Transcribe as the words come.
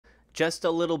Just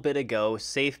a little bit ago,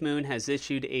 SafeMoon has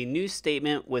issued a new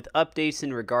statement with updates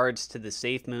in regards to the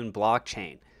SafeMoon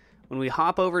blockchain. When we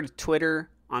hop over to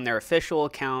Twitter on their official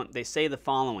account, they say the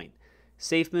following: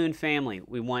 SafeMoon family,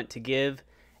 we want to give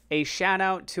a shout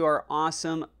out to our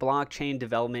awesome blockchain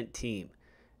development team.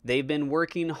 They've been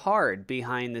working hard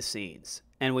behind the scenes,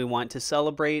 and we want to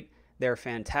celebrate their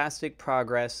fantastic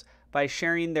progress by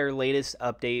sharing their latest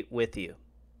update with you.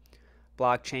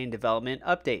 Blockchain development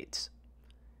updates.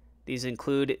 These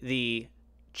include the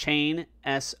Chain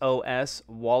SOS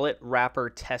wallet wrapper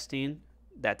testing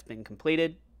that's been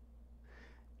completed,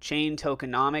 Chain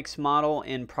tokenomics model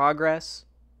in progress,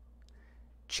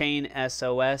 Chain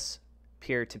SOS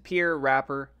peer-to-peer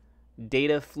wrapper,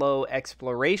 data flow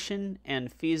exploration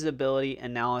and feasibility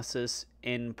analysis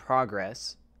in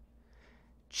progress,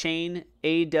 Chain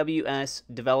AWS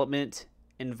development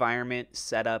environment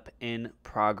setup in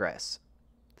progress.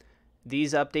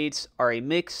 These updates are a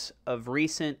mix of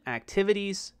recent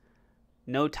activities.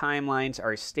 No timelines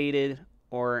are stated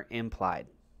or implied.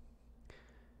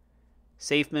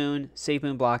 SafeMoon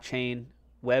Blockchain,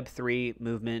 Web3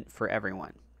 movement for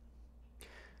everyone.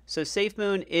 So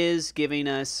SafeMoon is giving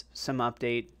us some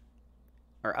updates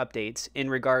in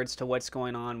regards to what's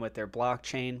going on with their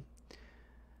blockchain.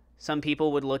 Some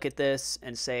people would look at this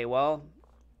and say, well,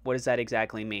 what does that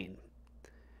exactly mean?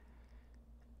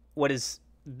 What does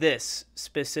this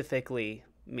specifically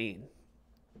mean?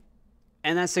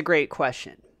 And that's a great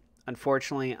question.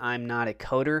 Unfortunately, I'm not a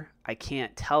coder. I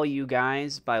can't tell you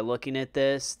guys by looking at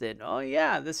this that, oh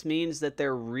yeah, this means that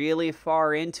they're really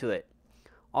far into it.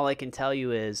 All I can tell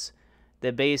you is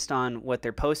that based on what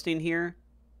they're posting here,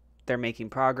 they're making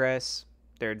progress,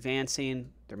 they're advancing,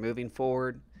 they're moving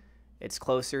forward. It's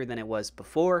closer than it was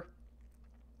before.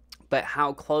 But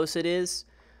how close it is,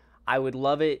 I would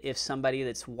love it if somebody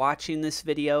that's watching this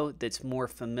video that's more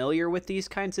familiar with these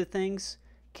kinds of things,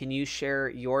 can you share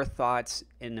your thoughts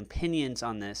and opinions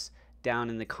on this down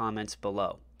in the comments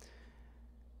below.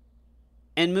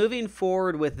 And moving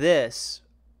forward with this,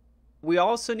 we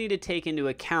also need to take into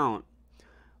account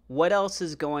what else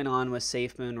is going on with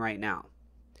SafeMoon right now.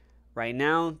 Right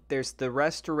now, there's the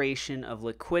restoration of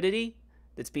liquidity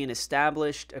that's being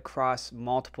established across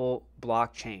multiple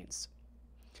blockchains.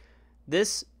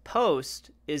 This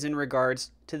post is in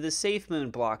regards to the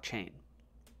SafeMoon blockchain.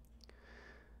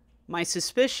 My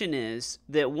suspicion is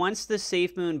that once the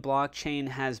SafeMoon blockchain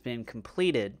has been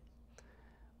completed,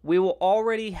 we will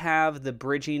already have the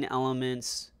bridging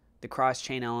elements, the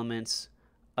cross-chain elements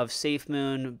of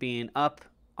SafeMoon being up,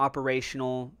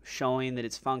 operational, showing that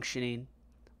it's functioning,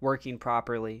 working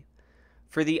properly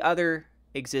for the other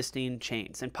existing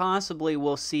chains. And possibly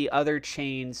we'll see other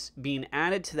chains being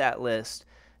added to that list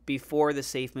before the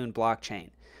SafeMoon blockchain.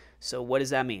 So what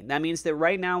does that mean? That means that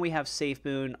right now we have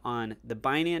SafeMoon on the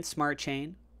Binance Smart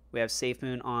Chain, we have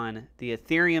SafeMoon on the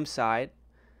Ethereum side,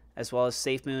 as well as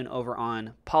SafeMoon over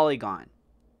on Polygon.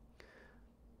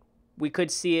 We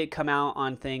could see it come out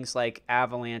on things like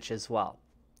Avalanche as well.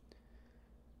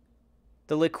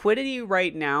 The liquidity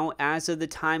right now, as of the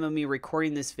time of me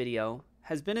recording this video,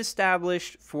 has been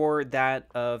established for that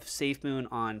of SafeMoon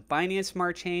on Binance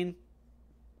Smart Chain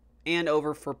and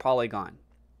over for Polygon.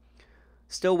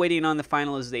 Still waiting on the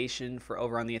finalization for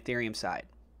over on the Ethereum side.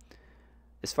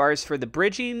 As far as for the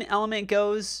bridging element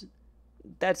goes,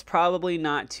 that's probably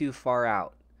not too far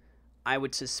out. I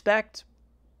would suspect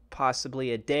possibly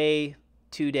a day,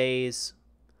 2 days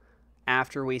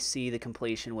after we see the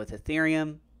completion with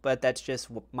Ethereum, but that's just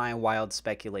my wild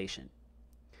speculation.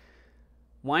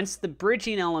 Once the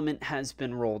bridging element has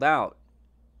been rolled out,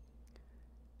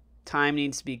 time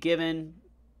needs to be given,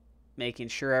 making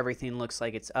sure everything looks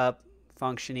like it's up,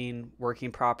 functioning,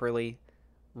 working properly,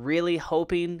 really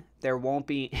hoping there won't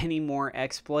be any more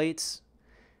exploits,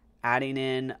 adding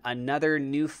in another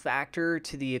new factor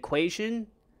to the equation.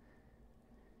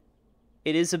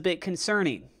 It is a bit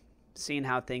concerning seeing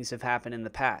how things have happened in the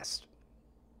past.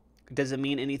 Does it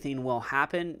mean anything will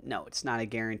happen? No, it's not a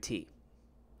guarantee.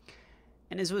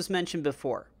 And as was mentioned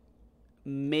before,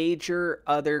 major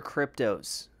other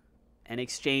cryptos and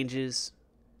exchanges,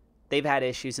 they've had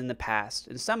issues in the past,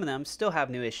 and some of them still have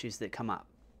new issues that come up.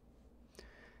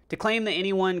 To claim that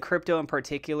any one crypto in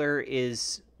particular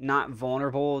is not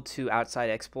vulnerable to outside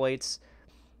exploits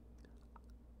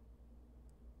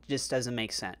just doesn't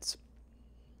make sense.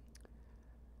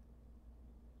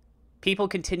 People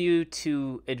continue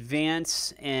to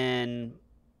advance in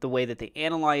the way that they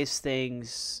analyze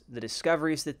things, the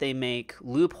discoveries that they make,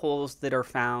 loopholes that are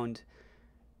found.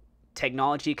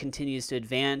 Technology continues to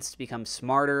advance, to become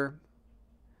smarter.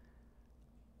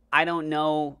 I don't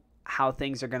know how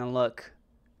things are going to look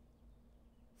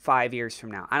 5 years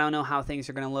from now. I don't know how things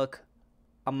are going to look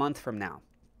a month from now.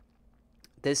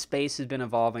 This space has been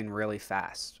evolving really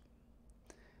fast.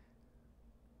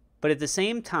 But at the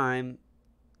same time,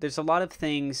 there's a lot of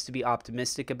things to be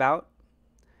optimistic about,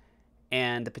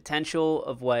 and the potential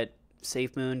of what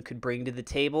SafeMoon could bring to the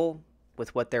table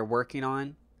with what they're working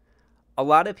on. A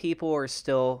lot of people are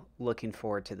still looking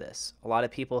forward to this. A lot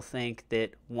of people think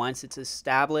that once it's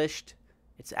established,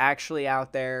 it's actually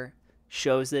out there,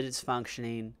 shows that it's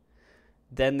functioning,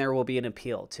 then there will be an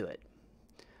appeal to it.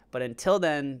 But until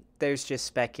then, there's just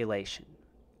speculation.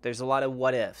 There's a lot of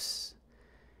what ifs.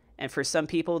 And for some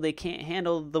people, they can't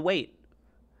handle the weight.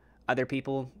 Other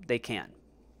people, they can.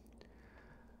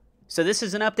 So this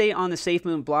is an update on the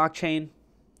SafeMoon blockchain.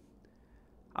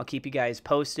 I'll keep you guys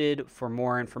posted for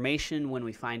more information when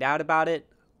we find out about it.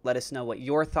 Let us know what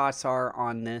your thoughts are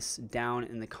on this down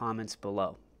in the comments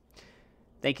below.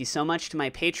 Thank you so much to my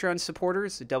Patreon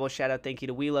supporters. A double shout out thank you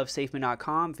to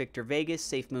WeLoveSafeMoon.com, Victor Vegas,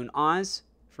 SafeMoon Oz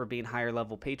for being higher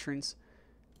level patrons.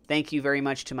 Thank you very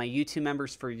much to my YouTube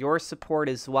members for your support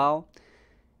as well.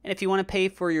 And if you want to pay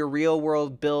for your real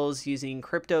world bills using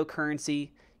cryptocurrency,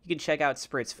 you can check out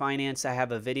Spritz Finance. I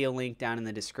have a video link down in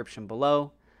the description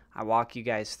below. I walk you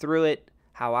guys through it,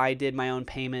 how I did my own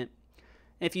payment.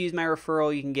 And if you use my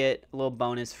referral, you can get a little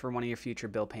bonus for one of your future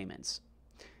bill payments.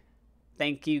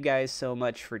 Thank you guys so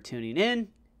much for tuning in.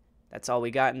 That's all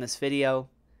we got in this video.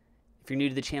 If you're new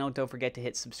to the channel, don't forget to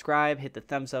hit subscribe, hit the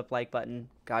thumbs up like button.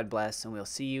 God bless, and we'll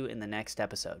see you in the next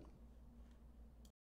episode.